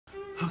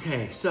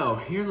Okay, so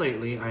here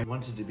lately I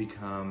wanted to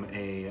become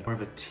more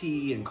of a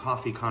tea and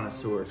coffee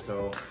connoisseur.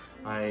 So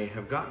I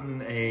have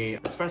gotten a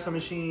espresso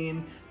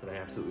machine that I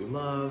absolutely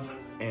love,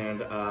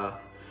 and I've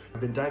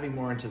been diving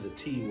more into the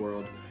tea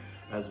world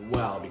as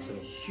well because I'm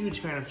a huge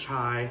fan of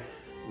chai.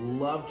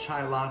 Love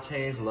chai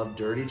lattes, love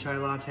dirty chai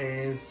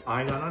lattes.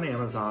 I got on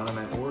Amazon and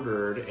I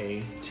ordered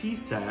a tea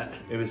set.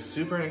 It was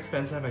super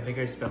inexpensive. I think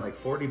I spent like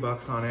 40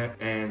 bucks on it.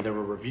 And there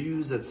were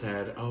reviews that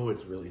said, oh,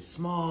 it's really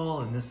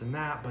small and this and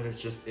that, but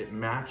it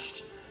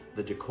matched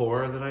the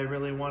decor that I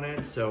really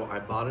wanted. So I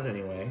bought it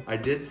anyway. I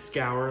did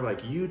scour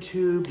like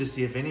YouTube to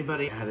see if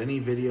anybody had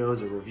any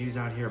videos or reviews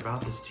out here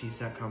about this tea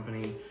set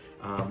company.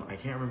 I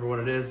can't remember what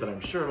it is, but I'm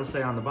sure it'll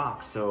say on the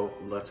box. So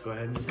let's go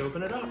ahead and just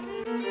open it up.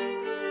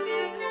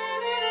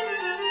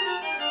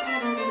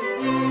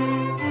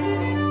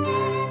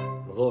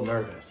 I'm a little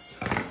nervous.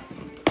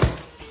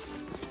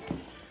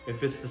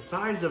 If it's the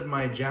size of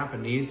my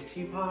Japanese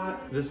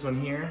teapot, this one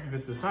here, if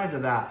it's the size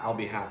of that, I'll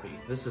be happy.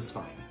 This is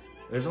fine.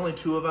 There's only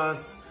 2 of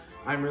us.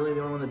 I'm really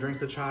the only one that drinks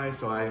the chai,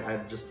 so I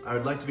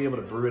would like to be able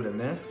to brew it in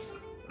this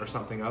or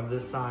something of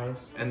this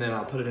size, and then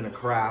I'll put it in a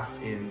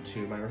carafe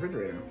into my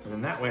refrigerator. And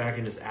then that way I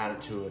can just add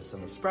it to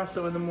some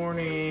espresso in the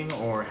morning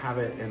or have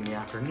it in the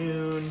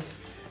afternoon.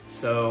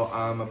 So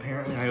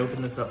apparently I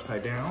opened this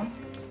upside down,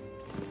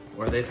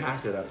 or they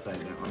packed it upside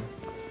down,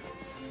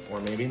 or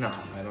maybe not,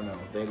 I don't know.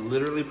 They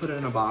literally put it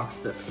in a box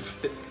that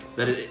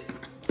it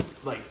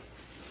like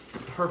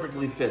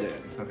perfectly fit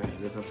in. Okay,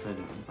 it is upside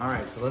down. All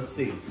right, so let's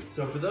see.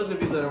 So for those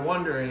of you that are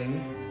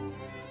wondering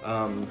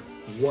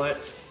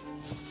what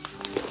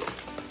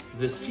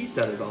this tea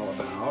set is all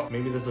about,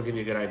 maybe this will give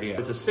you a good idea.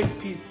 It's a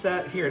 6-piece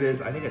set. Here it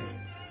is. I think it's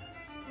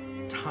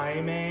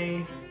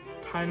Taimei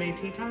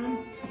Teatime. I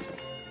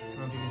don't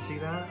know if you can see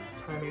that.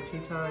 Taimei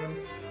Teatime.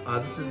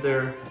 This is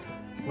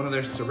one of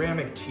their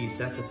ceramic tea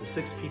sets. It's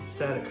a 6-piece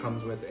set. It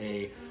comes with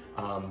a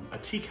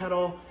tea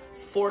kettle,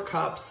 4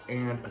 cups,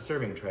 and a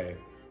serving tray,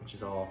 which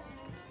is all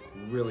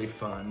really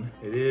fun.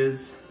 It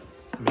is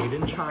made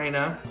in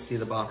China. See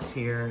the box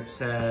here. It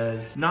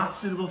says, not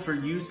suitable for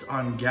use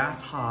on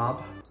gas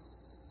hob.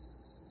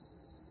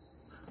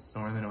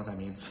 Don't really know what that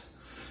means.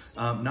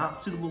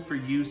 Not suitable for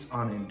use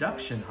on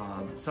induction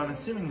hob. So I'm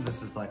assuming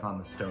this is like on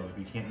the stove.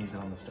 You can't use it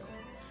on the stove.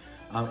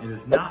 It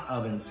is not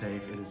oven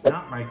safe. It is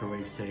not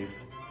microwave safe.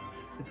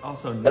 It's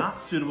also not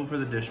suitable for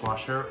the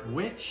dishwasher,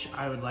 which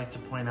I would like to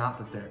point out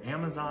that their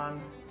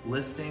Amazon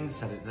listing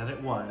said that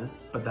it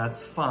was, but that's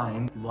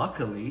fine.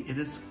 Luckily, it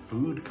is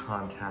food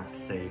contact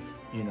safe,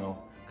 you know,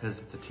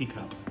 because it's a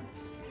teacup.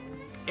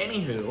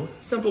 Anywho,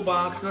 simple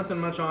box, nothing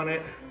much on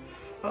it.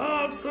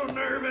 Oh, I'm so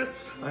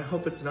nervous. I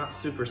hope it's not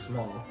super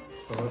small,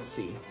 so let's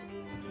see.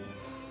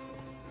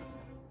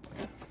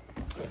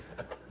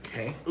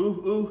 Okay,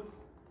 ooh.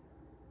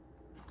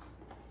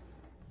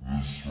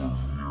 This one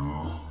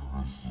here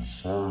is the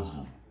size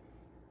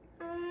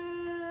of...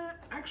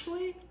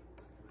 Actually,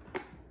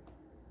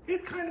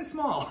 it's kind of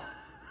small.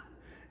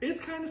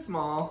 It's kind of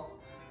small.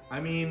 I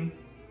mean,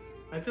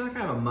 I feel like I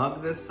have a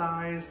mug this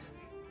size,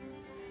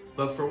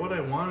 but for what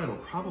I want, it'll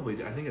probably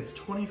do. I think it's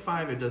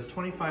 25, it does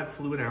 25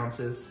 fluid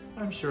ounces.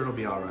 I'm sure it'll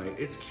be all right.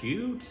 It's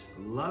cute,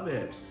 love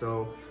it.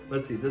 So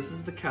let's see, this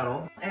is the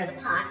kettle. Or the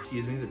pot.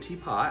 Excuse me, the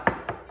teapot.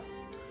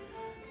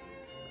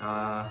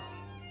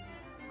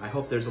 I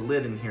hope there's a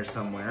lid in here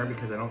somewhere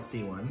because I don't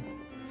see one.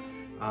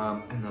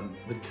 And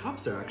the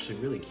cups are actually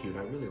really cute.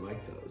 I really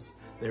like those.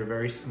 They're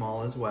very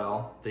small as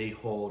well. They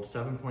hold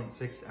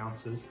 7.6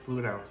 ounces,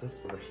 fluid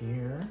ounces. Over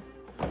here.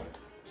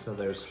 So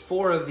there's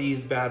 4 of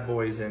these bad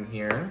boys in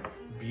here.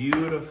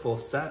 Beautiful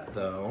set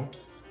though.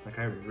 Like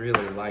I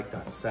really like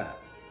that set.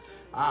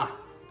 Ah,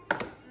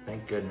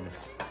 thank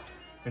goodness.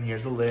 And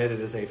here's the lid. It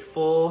is a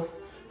full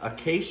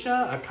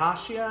acacia, I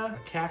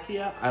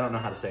don't know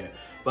how to say it,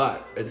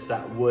 but it's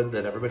that wood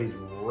that everybody's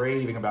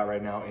raving about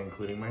right now,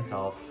 including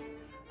myself.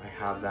 I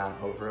have that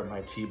over at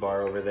my tea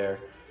bar over there.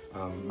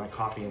 My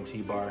coffee and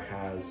tea bar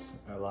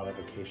has a lot of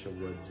acacia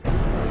woods.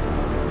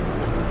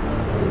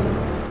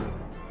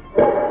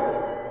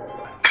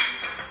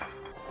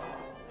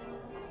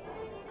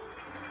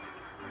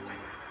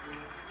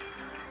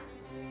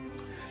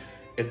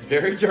 It's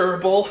very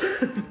durable.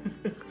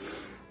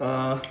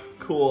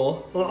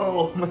 Cool.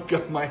 Oh my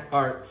God, my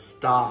heart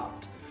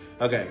stopped.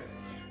 Okay,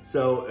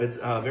 so it's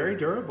very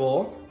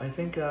durable. I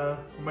think I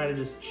might have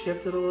just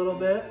chipped it a little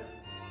bit,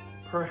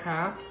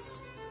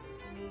 perhaps.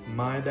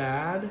 My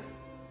bad,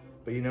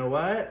 but you know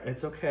what?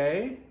 It's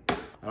okay.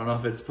 I don't know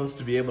if it's supposed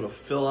to be able to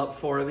fill up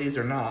 4 of these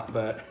or not,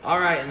 but all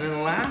right. And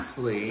then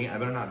lastly, I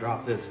better not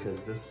drop this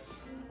because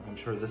I'm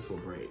sure this will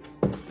break.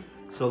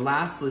 So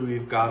lastly,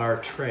 we've got our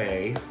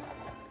tray.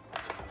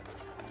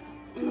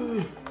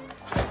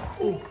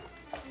 Oh.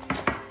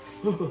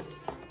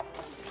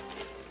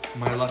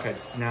 My luck, I'd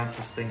snap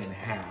this thing in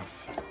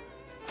half.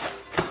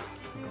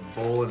 Like a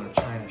bowl in a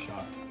china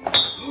shop.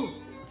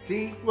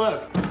 See,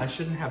 look, I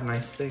shouldn't have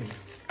nice things.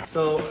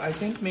 So I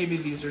think maybe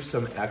these are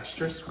some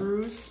extra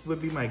screws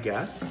would be my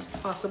guess,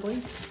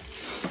 possibly.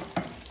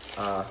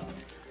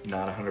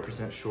 Not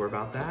 100% sure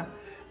about that,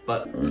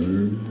 but. Oh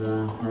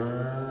my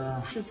God.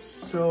 It's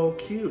so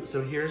cute.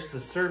 So here's the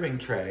serving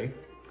tray.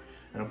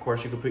 And of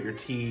course you can put your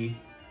tea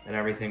and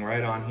everything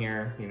right on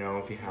here. You know,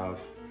 if you have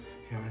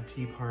a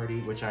tea party,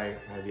 which I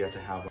have yet to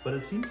have. But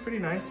it seems pretty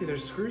nice. See,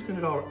 there's screws in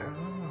it all.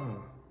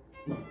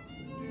 Oh.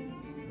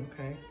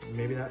 Okay,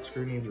 maybe that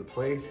screw needs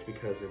replaced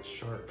because it's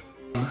sharp.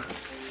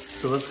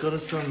 So let's go to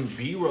some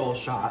B-roll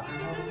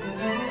shots.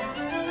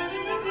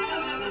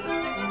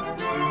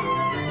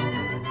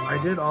 I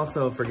did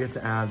also forget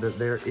to add that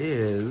there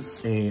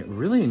is a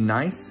really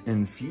nice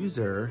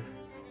infuser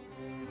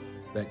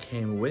that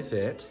came with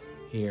it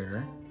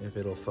here. If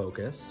it'll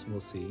focus, we'll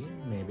see,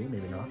 maybe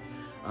not.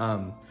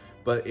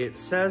 But it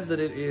says that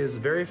it is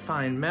very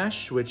fine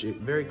mesh, which it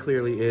very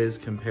clearly is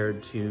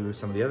compared to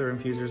some of the other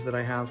infusers that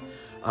I have.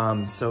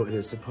 So it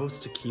is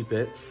supposed to keep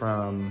it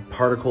from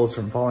particles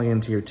from falling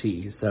into your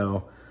tea.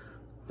 So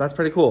that's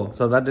pretty cool.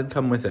 So that did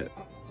come with it.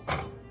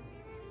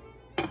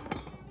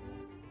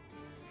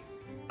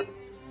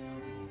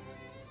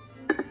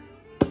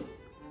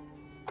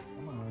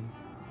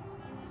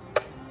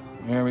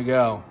 There we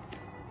go.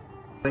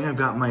 I think I've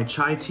got my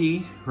chai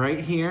tea right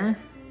here.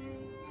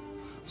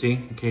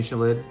 See, acacia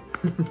lid.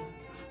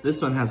 This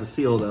one has a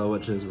seal though,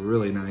 which is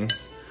really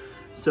nice.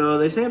 So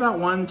they say about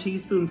 1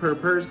 teaspoon per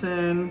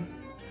person.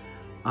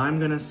 I'm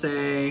gonna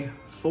say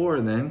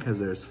 4 then, because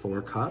there's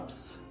 4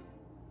 cups.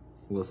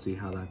 We'll see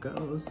how that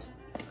goes.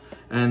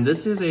 And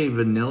this is a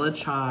vanilla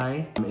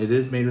chai. It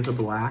is made with a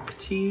black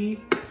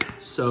tea,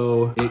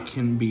 so it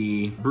can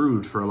be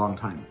brewed for a long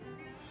time.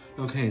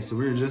 Okay, so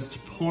we're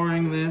just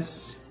pouring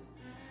this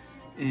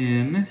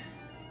in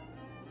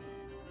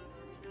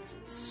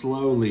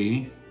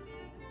slowly.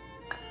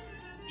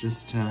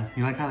 Just,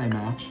 you like how they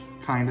match?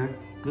 Kinda.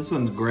 This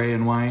one's gray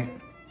and white.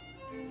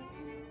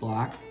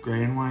 Black,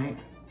 gray and white.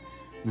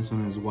 This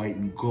one is white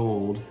and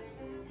gold.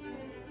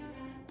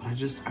 But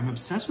I'm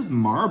obsessed with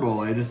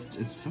marble.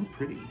 It's so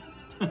pretty.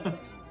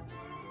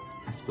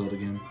 I spilled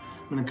again.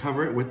 I'm gonna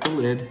cover it with the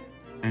lid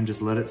and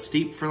just let it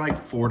steep for like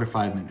 4 to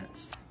 5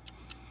 minutes.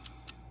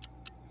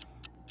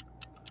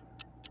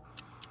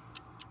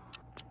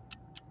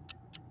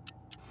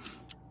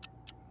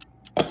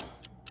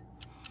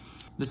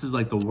 This is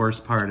like the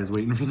worst part, is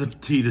waiting for the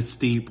tea to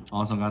steep.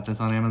 Also got this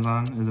on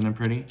Amazon. Isn't it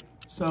pretty?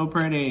 So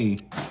pretty.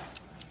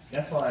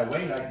 Guess while I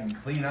wait, I can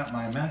clean up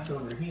my mess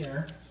over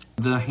here.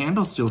 The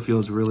handle still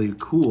feels really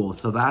cool,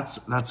 so that's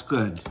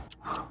good.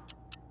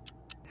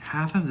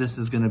 Half of this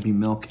is gonna be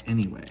milk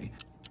anyway.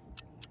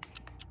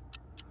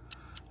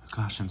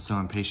 Gosh, I'm so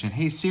impatient.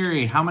 Hey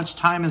Siri, how much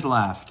time is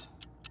left?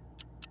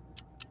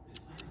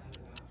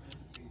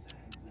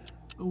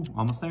 Oh,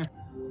 almost there.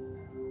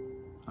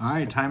 All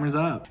right, timer's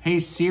up. Hey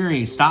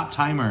Siri, stop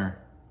timer.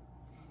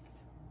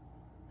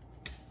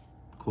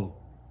 Cool.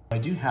 I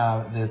do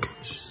have this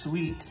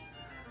sweet,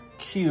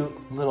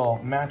 cute little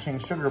matching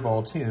sugar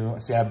bowl too.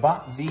 See, I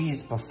bought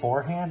these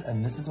beforehand,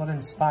 and this is what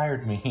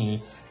inspired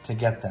me to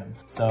get them.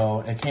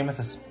 So it came with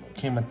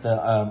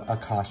the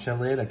acacia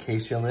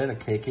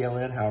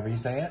lid, however you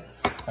say it.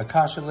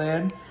 Acacia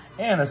lid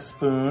and a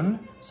spoon.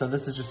 So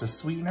this is just a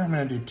sweetener. I'm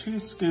gonna do 2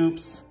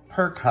 scoops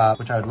per cup,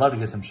 which I would love to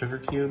get some sugar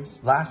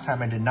cubes. Last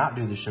time I did not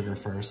do the sugar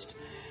first.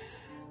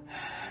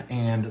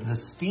 And the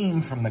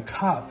steam from the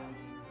cup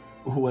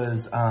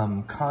was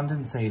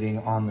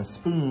condensating on the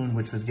spoon,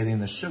 which was getting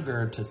the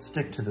sugar to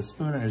stick to the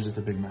spoon, and it was just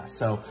a big mess.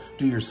 So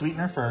do your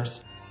sweetener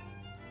first.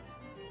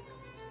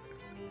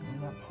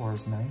 And that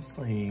pours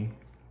nicely.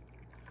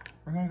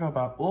 We're gonna go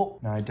about, oh,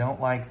 now I don't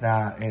like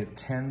that. It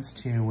tends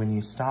to, when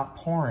you stop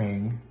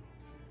pouring,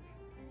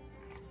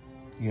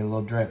 you get a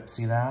little drip,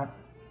 see that?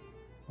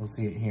 We'll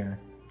see it here.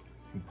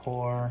 You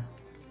pour,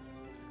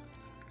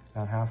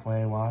 about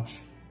halfway, watch.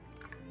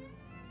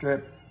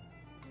 Drip.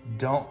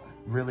 Don't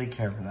really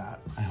care for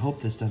that. I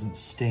hope this doesn't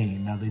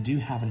stain. Now they do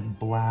have it in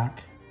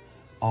black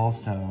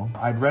also.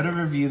 I'd read a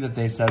review that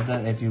they said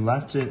that if you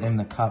left it in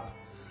the cup,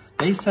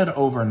 they said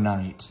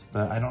overnight,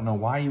 but I don't know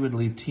why you would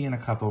leave tea in a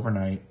cup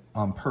overnight,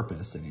 on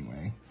purpose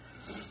anyway.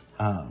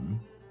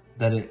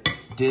 That it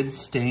did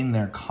stain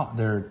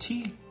their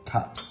tea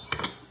cups.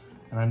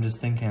 And I'm just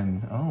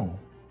thinking, oh,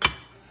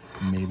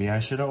 maybe I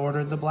should have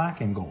ordered the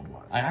black and gold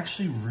one. I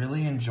actually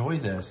really enjoy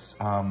this,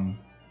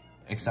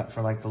 except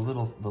for like the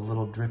little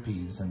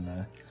drippies and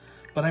the,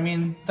 but I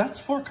mean, that's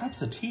 4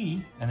 cups of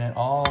tea, and it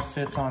all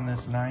fits on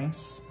this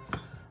nice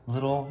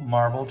little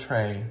marble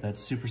tray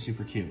that's super,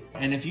 super cute.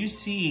 And if you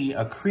see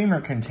a creamer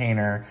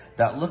container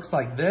that looks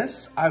like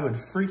this, I would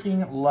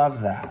freaking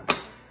love that.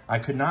 I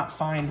could not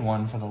find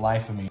one for the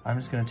life of me. I'm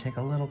just gonna take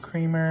a little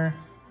creamer.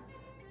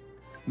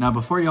 Now,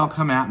 before y'all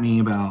come at me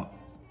about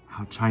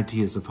how chai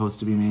tea is supposed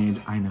to be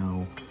made, I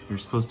know you're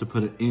supposed to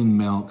put it in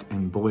milk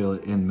and boil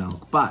it in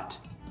milk, but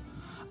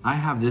I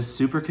have this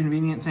super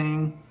convenient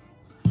thing,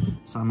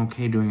 so I'm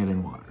okay doing it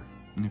in water.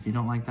 And if you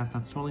don't like that,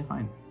 that's totally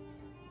fine.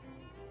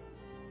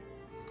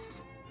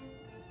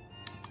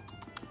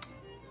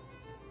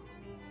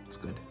 It's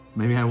good.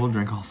 Maybe I will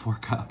drink all 4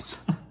 cups.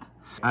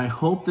 I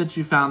hope that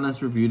you found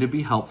this review to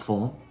be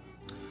helpful,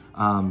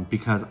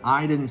 because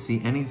I didn't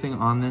see anything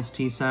on this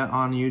tea set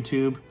on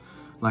YouTube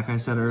like I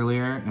said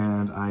earlier,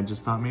 and I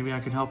just thought maybe I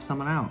could help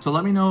someone out. So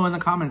let me know in the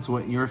comments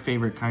what your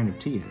favorite kind of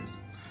tea is.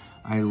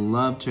 I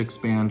love to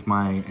expand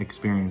my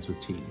experience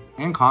with tea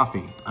and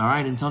coffee. All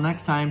right, until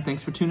next time,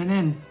 thanks for tuning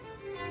in.